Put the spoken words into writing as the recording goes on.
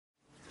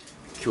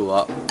今日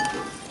は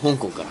香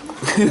港からこ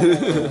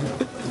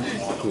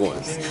こま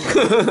でです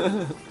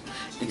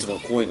いつも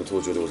公園の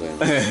登場でござい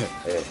ます。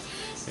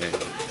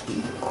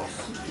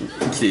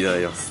来ていただ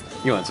いてます。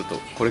今ちょっと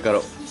これから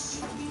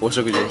お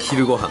食事で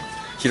昼ご飯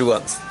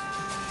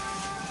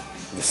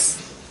で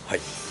す。はい。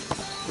こ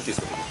っちで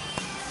すか。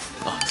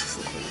あ、そ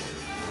う。こ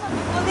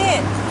こ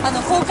で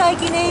公開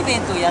記念イベ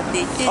ントをやっ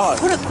ていて、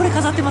これ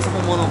飾ってます、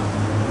本物。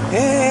ホ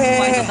ワ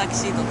イトタキ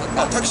シードと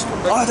か。タキシ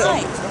ード。は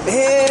い。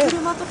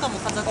車とかも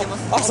飾ってま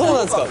す。あ、そう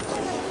なんですか。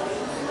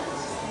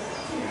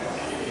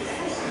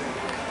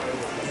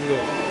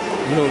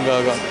日本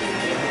側がさ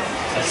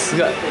す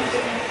が。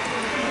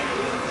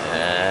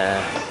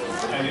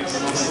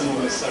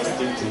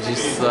実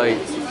際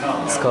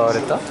使われ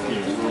た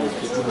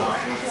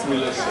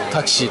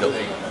タキシード。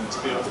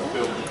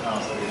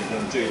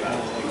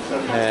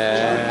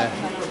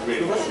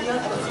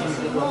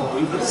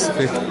ス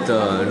ペクタ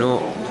ー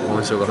の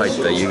紋章が入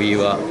った指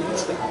輪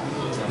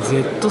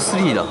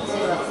Z3 だ。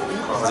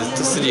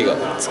 Z3 が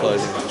使われ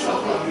てる。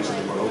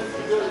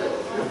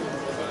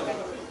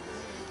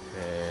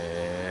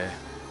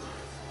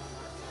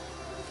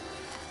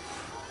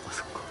あ、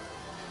そっか。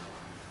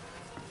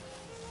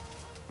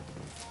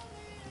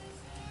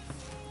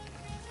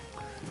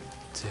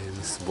ジェー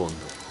ムス・ボンド。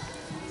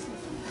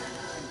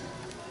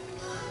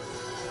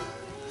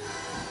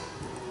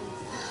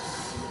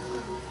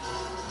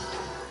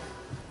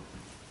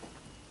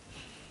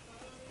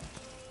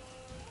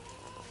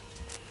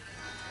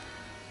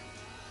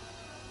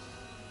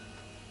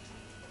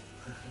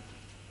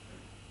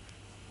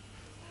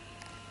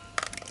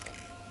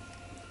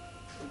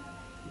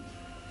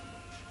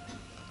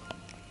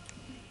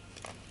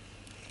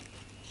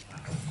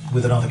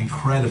With another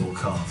incredible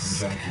car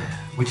from Jaguar,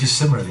 which is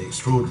similarly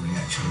extraordinary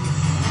actually.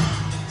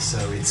 So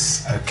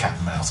it's a cat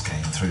and mouse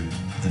game through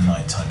the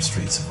nighttime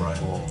streets of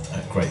Rome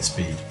at great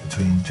speed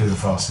between two of the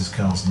fastest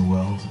cars in the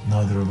world,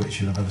 neither of which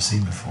you'll have ever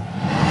seen before.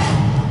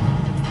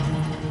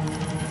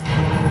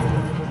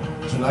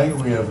 Tonight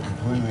we have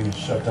completely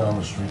shut down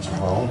the streets of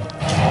Rome,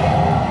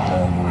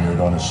 and we are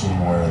going to see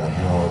where the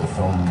hero of the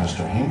film,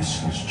 Mr.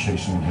 Hinks, is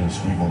chasing his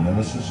evil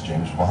nemesis,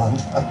 James Bond.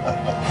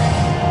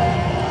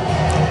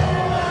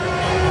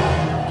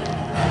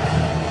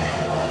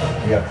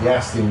 We have the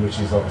Aston, which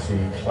is obviously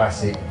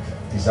classic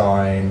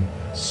design,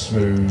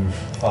 smooth,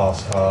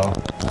 fast car,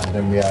 and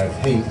then we have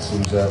Hinks,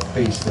 who's a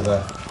beast of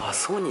a... あ、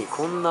ソニー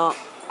こんな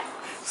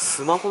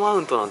スマホマ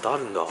ウントなんてあ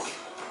るんだ。こ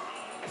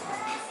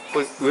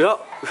れ裏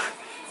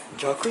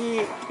逆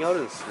にや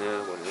るんですね、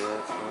これね。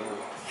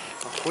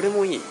あ、これ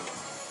もいい。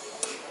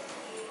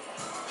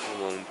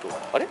マウント。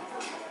あれ？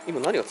今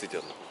何がついて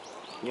る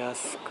の？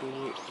靖国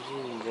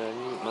神社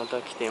にま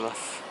た来ていま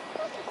す。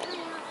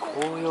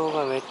紅葉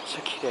がめっち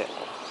ゃ綺麗。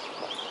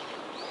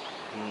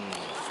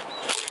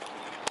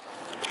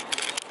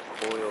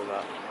紅葉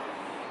が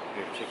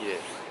めっちゃ綺麗で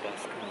す。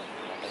靖国に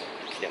ま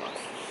た来てます。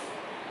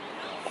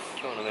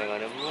今日のメガ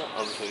ネもア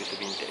ブソリュート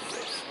ヴィンテージ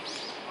です。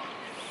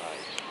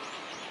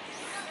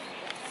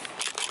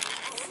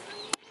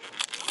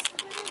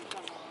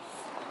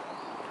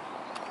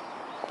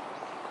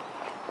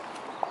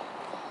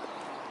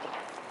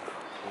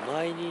お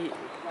参り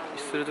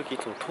するときい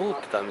つも通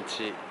ってた道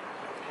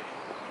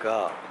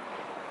が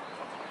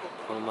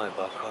この前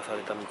爆破さ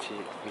れた道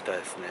みたい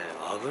ですね。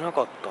危な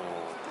かったな。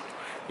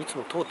いつ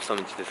も通ってた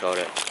道です。あ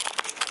れ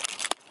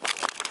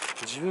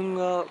自分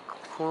が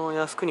この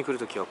靖国に来る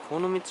ときはこ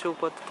の道を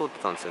こうやって通って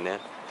たんですよね。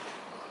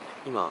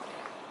今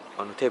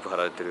テープ貼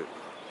られてる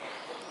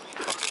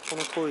あそ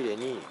このトイレ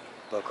に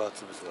爆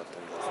発物があった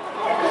んです。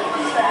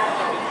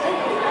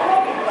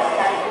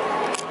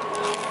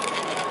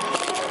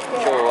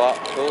今日は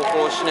東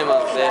宝シネマ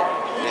ズで、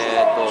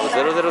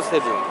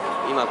007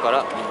今か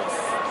ら見ます。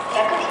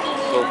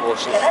東宝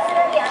シネマズ。